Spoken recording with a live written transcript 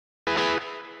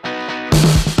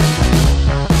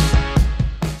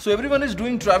So everyone is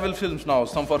doing travel films now,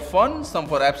 some for fun, some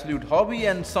for absolute hobby,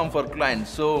 and some for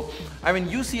clients. So I mean,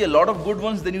 you see a lot of good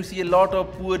ones, then you see a lot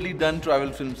of poorly done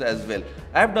travel films as well.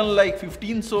 I've done like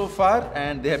 15 so far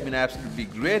and they have been absolutely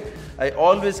great. I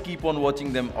always keep on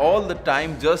watching them all the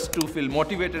time just to feel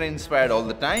motivated and inspired all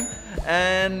the time.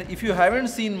 And if you haven't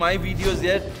seen my videos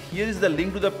yet, here is the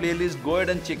link to the playlist. Go ahead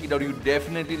and check it out. You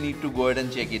definitely need to go ahead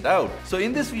and check it out. So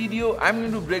in this video, I'm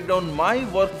going to break down my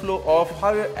workflow of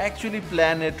how I actually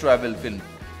plan a travel film.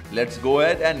 Let's go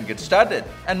ahead and get started.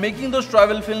 And making those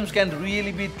travel films can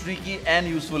really be tricky and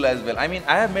useful as well. I mean,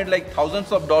 I have made like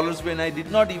thousands of dollars when I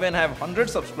did not even have 100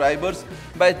 subscribers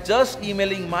by just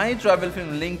emailing my travel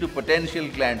film link to potential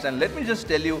clients. And let me just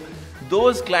tell you,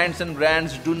 those clients and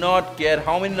brands do not care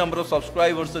how many number of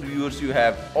subscribers or viewers you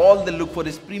have. All they look for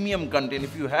is premium content.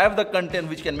 If you have the content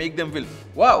which can make them feel,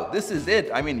 wow, this is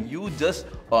it. I mean, you just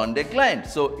earned a client.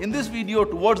 So in this video,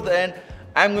 towards the end,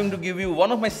 I'm going to give you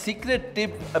one of my secret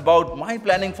tips about my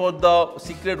planning for the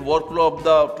secret workflow of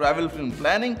the travel film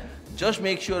planning. Just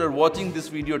make sure you're watching this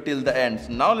video till the end.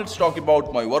 So now let's talk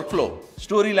about my workflow.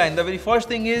 Storyline. The very first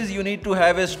thing is you need to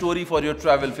have a story for your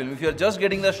travel film. If you're just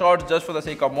getting the shots just for the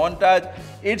sake of montage,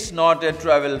 it's not a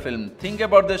travel film. Think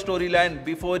about the storyline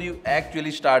before you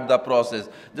actually start the process.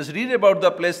 Just read about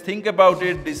the place, think about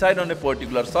it, decide on a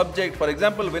particular subject. For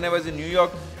example, when I was in New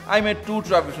York, I made two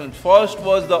travel films. First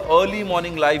was the early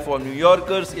morning life of New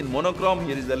Yorkers in monochrome.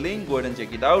 Here is the link, go ahead and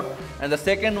check it out. And the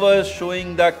second was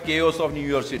showing the chaos of New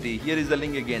York City. Here is the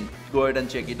link again, go ahead and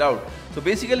check it out. So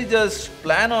basically just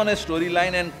plan on a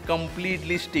storyline and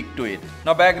completely stick to it.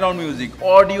 Now background music.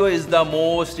 Audio is the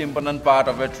most important part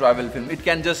of a travel film. It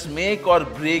can just make or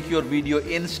break your video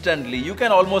instantly. You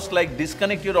can almost like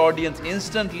disconnect your audience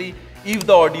instantly if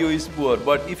the audio is poor.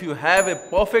 But if you have a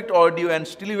perfect audio and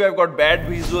still you have got bad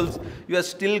visuals, you are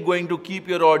still going to keep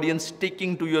your audience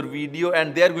sticking to your video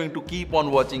and they are going to keep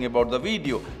on watching about the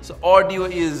video. So audio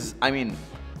is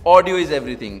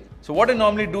everything. So what I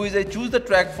normally do is I choose the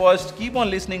track first, keep on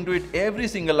listening to it every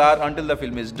single hour until the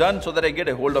film is done so that I get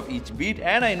a hold of each beat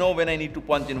and I know when I need to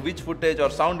punch in which footage or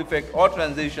sound effect or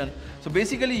transition. So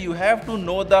basically you have to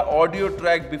know the audio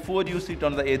track before you sit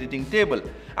on the editing table.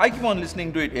 I keep on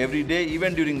listening to it every day,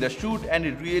 even during the shoot, and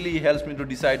it really helps me to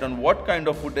decide on what kind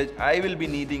of footage I will be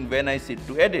needing when I sit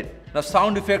to edit. Now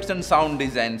sound effects and sound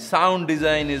design. Sound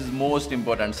design is most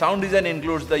important. Sound design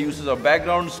includes the uses of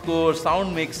background score,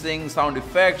 sound mixing, sound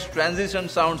effects, transition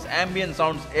sounds, ambient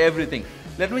sounds, everything.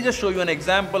 Let me just show you an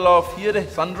example of here a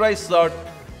sunrise shot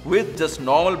with just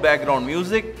normal background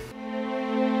music.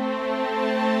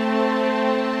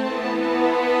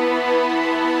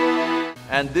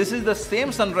 And this is the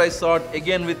same sunrise shot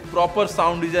again with proper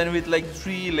sound design with like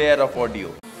 3 layers of audio.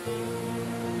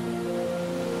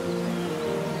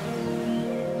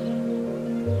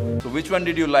 So which one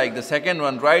did you like? The second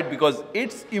one, right? Because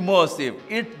it's immersive.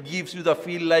 It gives you the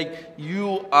feel like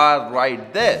you are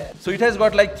right there. So it has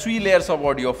got like 3 layers of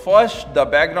audio. First, the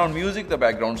background music, the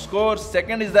background score.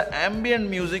 Second is the ambient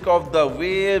music of the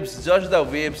waves, just the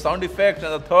wave sound effect.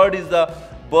 And the third is the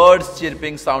birds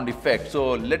chirping sound effect.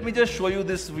 So let me just show you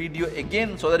this video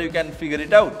again so that you can figure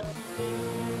it out.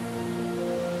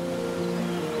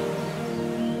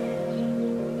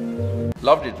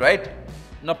 Loved it, right?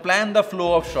 Now plan the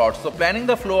flow of shots. So planning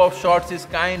the flow of shots is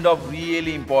kind of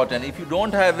really important. If you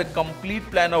don't have a complete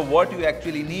plan of what you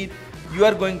actually need, you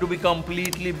are going to be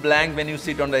completely blank when you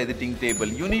sit on the editing table.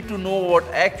 You need to know what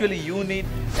actually you need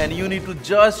and you need to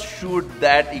just shoot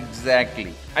that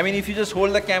exactly. I mean, if you just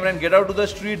hold the camera and get out to the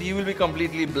street, you will be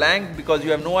completely blank because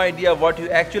you have no idea what you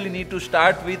actually need to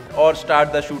start with or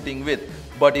start the shooting with.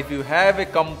 But if you have a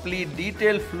complete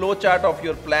detailed flow chart of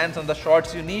your plans and the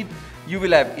shots you need, you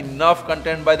will have enough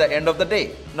content by the end of the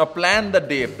day. Now plan the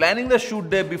day. Planning the shoot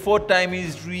day before time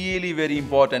is really very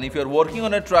important. If you are working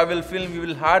on a travel film, you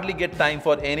will hardly get time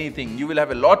for anything. You will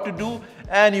have a lot to do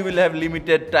and you will have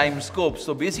limited time scope.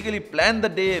 So basically plan the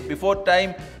day before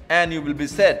time and you will be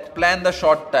set. Plan the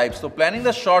shot types. So planning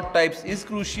the shot types is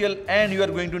crucial and you are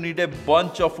going to need a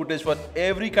bunch of footage for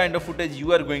every kind of footage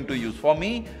you are going to use. For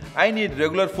me, I need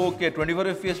regular 4K 24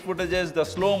 FPS footages, the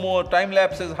slow-mo, time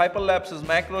lapses, hyperlapses,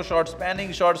 macro shots,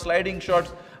 panning shots, sliding shots,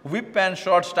 whip pan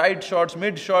shots, tight shots,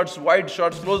 mid shots, wide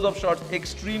shots, close-up shots,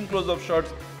 extreme close-up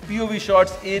shots, POV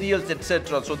shots, aerials,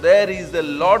 etc. So there is a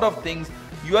lot of things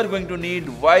you are going to need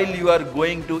while you are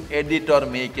going to edit or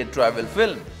make a travel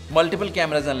film. Multiple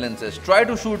cameras and lenses. Try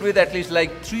to shoot with at least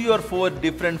like 3 or 4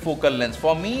 different focal lengths.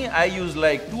 For me, I use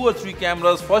like 2 or 3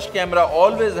 cameras. First camera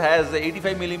always has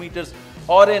 85mm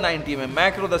or a 90mm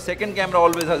macro. The second camera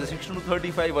always has a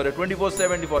 16-35 or a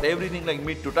 24-70 for everything like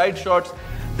mid to tight shots.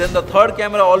 Then the third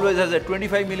camera always has a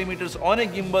 25mm on a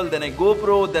gimbal, then a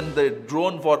GoPro, then the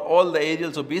drone for all the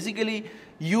aerial. So basically,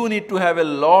 you need to have a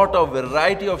lot of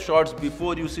variety of shots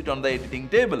before you sit on the editing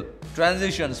table.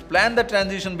 Transitions. Plan the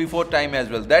transition before time as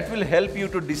well. That will help you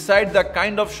to decide the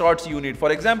kind of shots you need.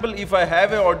 For example, if I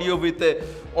have an audio with a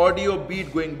audio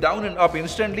beat going down and up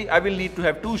instantly, I will need to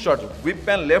have two shots. Whip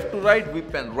pan left to right,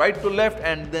 whip pan right to left,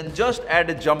 and then just add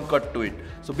a jump cut to it.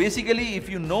 So basically, if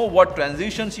you know what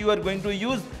transitions you are going to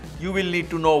use, you will need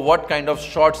to know what kind of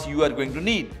shots you are going to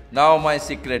need. Now my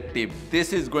secret tip.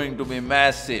 This is going to be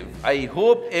massive. I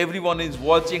hope everyone is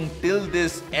watching till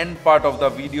this end part of the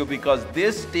video because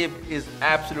this tip is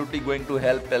absolutely going to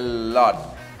help a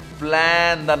lot.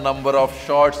 Plan the number of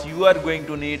shots you are going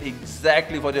to need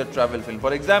exactly for your travel film.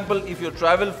 For example, if your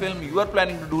travel film you are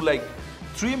planning to do like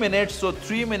 3 minutes, so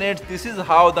 3 minutes, this is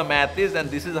how the math is and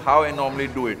this is how I normally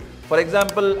do it. For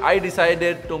example, I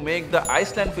decided to make the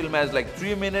Iceland film as like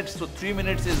 3 minutes, so 3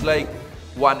 minutes is like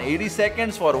 180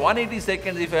 seconds. For 180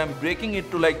 seconds, if I am breaking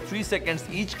it to like 3 seconds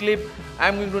each clip, I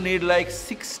am going to need like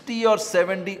 60 or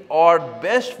 70 odd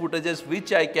best footages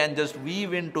which I can just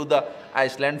weave into the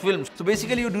Iceland film. So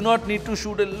basically, you do not need to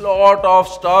shoot a lot of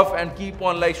stuff and keep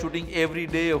on like shooting every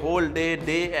day, whole day,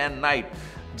 day and night.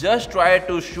 Just try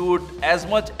to shoot as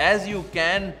much as you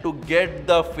can to get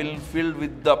the film filled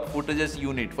with the footages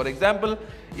you need. For example,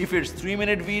 if it's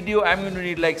 3-minute video, I'm going to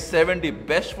need like 70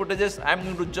 best footages. I'm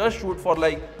going to just shoot for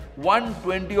like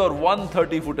 120 or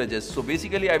 130 footages. So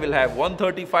basically, I will have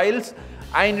 130 files.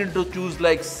 I need to choose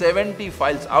like 70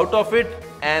 files out of it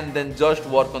and then just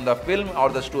work on the film or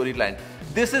the storyline.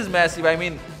 This is massive. I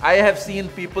mean, I have seen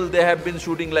people, they have been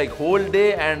shooting like whole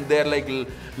day and they're like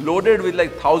loaded with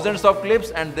like thousands of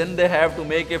clips, and then they have to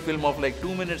make a film of like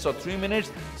 2 minutes or 3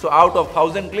 minutes. So out of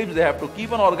 1,000 clips, they have to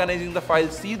keep on organizing the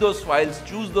files, see those files,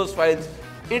 choose those files.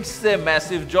 It's a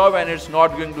massive job and it's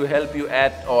not going to help you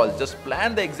at all. Just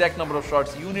plan the exact number of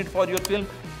shots you need for your film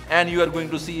and you are going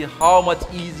to see how much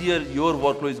easier your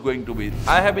workflow is going to be.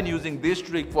 I have been using this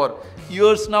trick for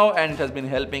years now and it has been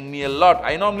helping me a lot.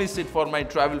 I normally sit for my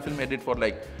travel film edit for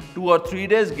like 2 or 3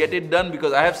 days, get it done,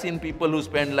 because I have seen people who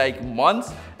spend like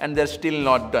months and they're still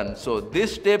not done. So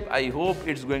this tip, I hope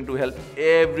it's going to help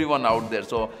everyone out there.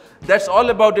 So that's all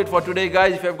about it for today,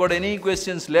 guys. If you have got any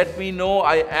questions, let me know.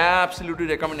 I absolutely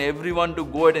recommend everyone to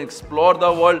go ahead and explore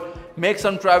the world. Make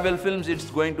some travel films. It's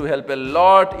going to help a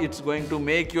lot. It's going to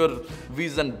make your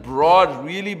vision broad,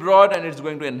 really broad, and it's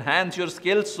going to enhance your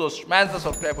skills. So smash the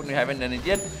subscribe button if you haven't done it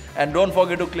yet, and don't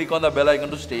forget to click on the bell icon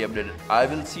to stay updated. I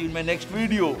will see you in my next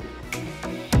video.